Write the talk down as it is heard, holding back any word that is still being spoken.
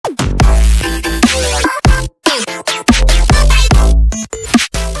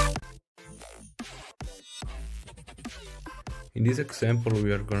In this example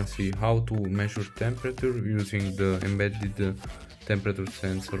we are gonna see how to measure temperature using the embedded temperature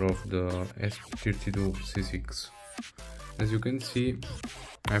sensor of the ESP32-C6. As you can see,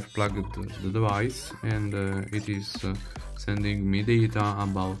 I've plugged the device and it is sending me data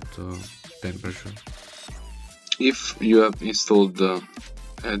about temperature. If you have installed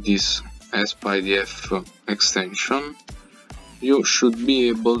this ESP-IDF extension, you should be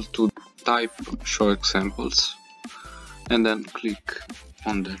able to type show examples and then click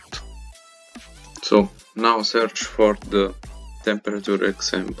on that. So now search for the temperature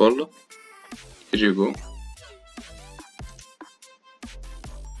example. Here you go.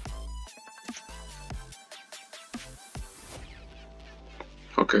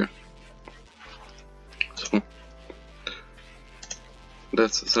 Okay, so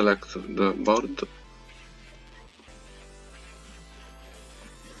let's select the board.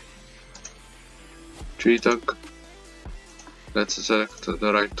 Tag. Let's select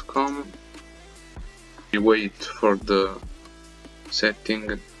the right COM. We wait for the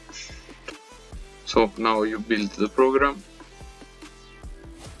setting. So now you build the program.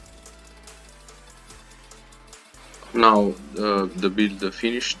 Now the build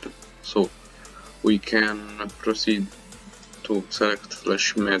finished, so we can proceed to select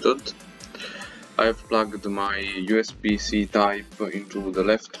flash method. I've plugged my USB-C type into the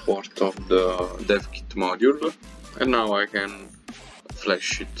left port of the DevKit module, and now I can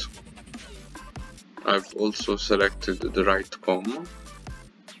flash it. I've also selected the right COM.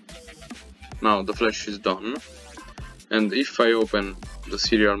 Now the flash is done, and if I open the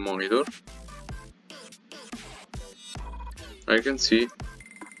serial monitor, I can see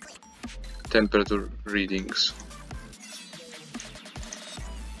temperature readings.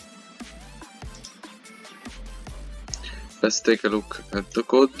 Let's take a look at the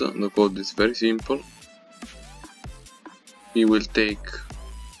code. The code is very simple. We will take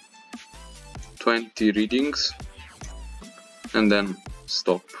 20 readings and then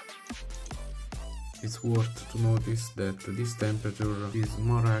stop. It's worth to notice that this temperature is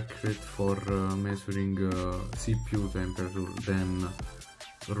more accurate for measuring CPU temperature than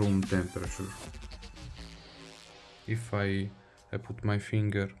room temperature. If I put my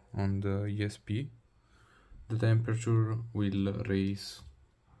finger on the ESP, the temperature will raise.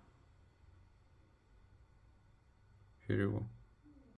 Here you go.